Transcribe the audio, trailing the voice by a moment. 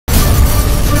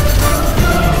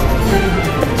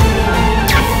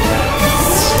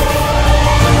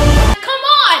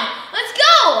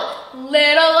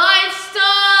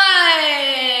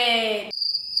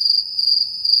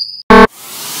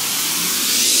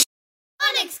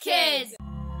Kids!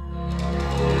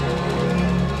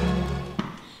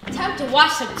 Time to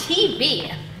watch some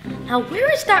TV. Now,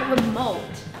 where is that remote?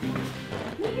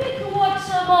 Maybe I can watch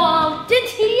some,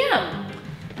 TDM.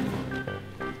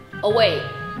 Oh, wait.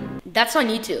 That's on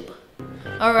YouTube.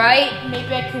 Alright,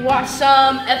 maybe I can watch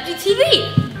some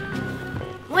FGTV.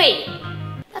 Wait,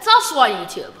 that's also on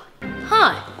YouTube.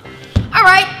 Huh.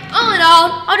 Alright, all in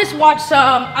all, I'll just watch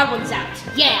some Odd Ones Out.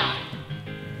 Yeah.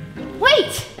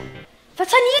 Wait,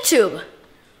 that's on YouTube.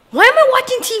 Why am I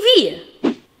watching TV?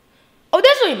 Oh,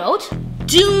 there's a remote.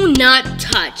 Do not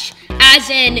touch. As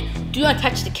in, do not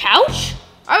touch the couch?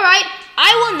 Alright,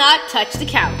 I will not touch the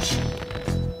couch.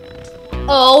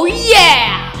 Oh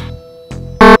yeah!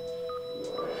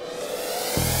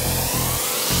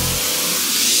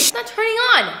 It's not turning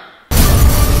on.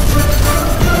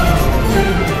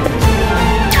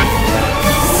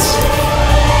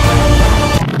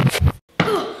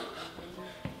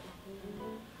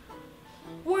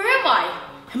 Where am I?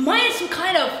 Am I in some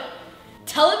kind of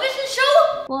television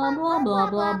show? Blah, blah, blah,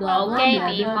 blah, blah, Okay, blah,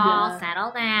 people, blah, blah.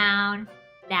 settle down.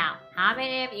 Now, how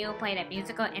many of you played a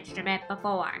musical instrument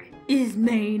before? Is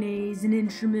mayonnaise an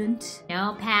instrument?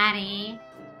 No, Patty.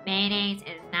 Mayonnaise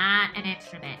is not an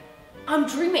instrument. I'm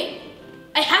dreaming.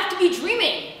 I have to be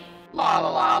dreaming. La la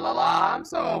la la la, I'm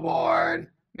so bored.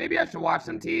 Maybe I should watch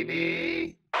some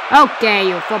TV. Okay,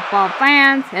 you football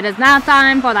fans, it is now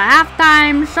time for the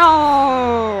halftime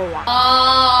show!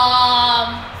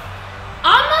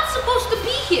 I'm not supposed to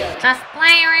be here. Just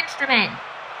play your instrument.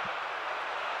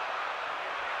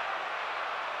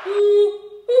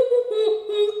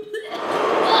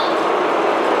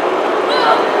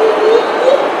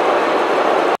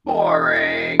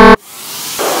 Boring.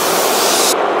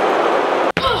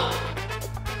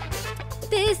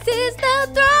 This is the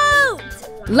throat!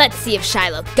 Let's see if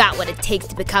Shiloh got what it takes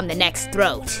to become the next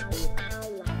throat.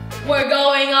 We're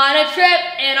going on a trip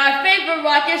in our favorite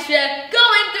rocket ship,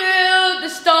 going through the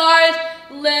stars,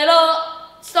 little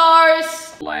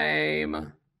stars.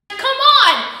 Lame. Come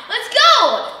on, let's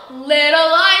go!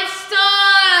 Little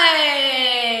Einstein!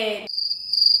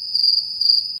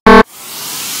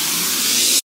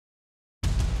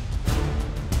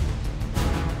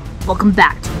 Welcome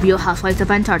back to Real Housewives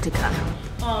of Antarctica.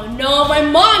 Oh no, my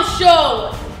mom's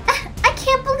show! I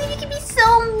can't believe you can be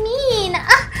so mean.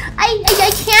 I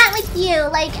can't with you.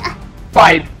 Like,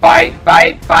 Fight, fight,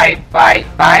 fight, fight, fight,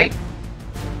 fight.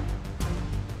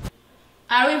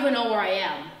 I don't even know where I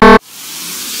am.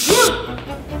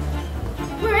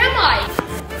 Where am I?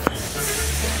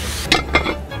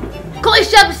 Call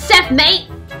yourself a chef, mate!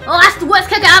 Oh, that's the worst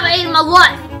cake I ever ate in my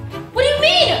life! What do you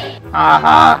mean?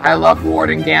 I love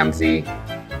Warden Gamsey.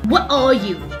 What are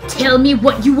you? Tell me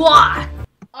what you are!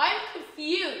 I'm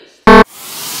confused.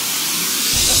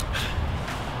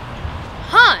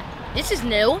 Huh, this is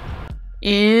new.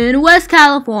 In West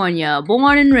California,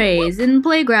 born and raised, in the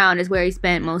playground is where he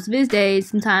spent most of his days.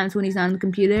 Sometimes when he's on the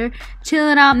computer,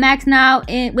 chilling out, maxing out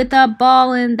with a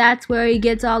ball, and that's where he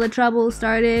gets all the trouble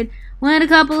started. When a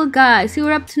couple of guys who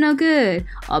were up to no good,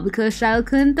 all because Shiloh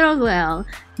couldn't throw well.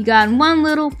 He got in one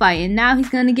little fight, and now he's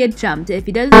gonna get jumped. If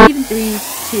he doesn't leave in 3,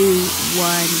 2,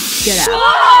 1, get out.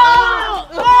 Oh!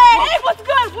 Hey, what's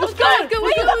good? What's good?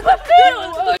 What's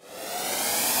good?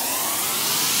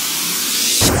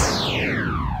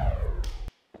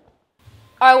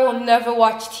 I will never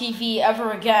watch TV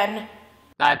ever again.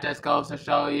 That just goes to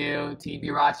show you,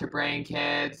 TV rots your brain,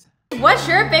 kids. What's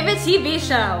your favorite TV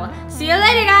show? See you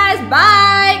later, guys.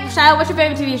 Bye. Shiloh, what's your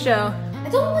favorite TV show? I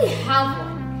don't really have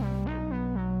one.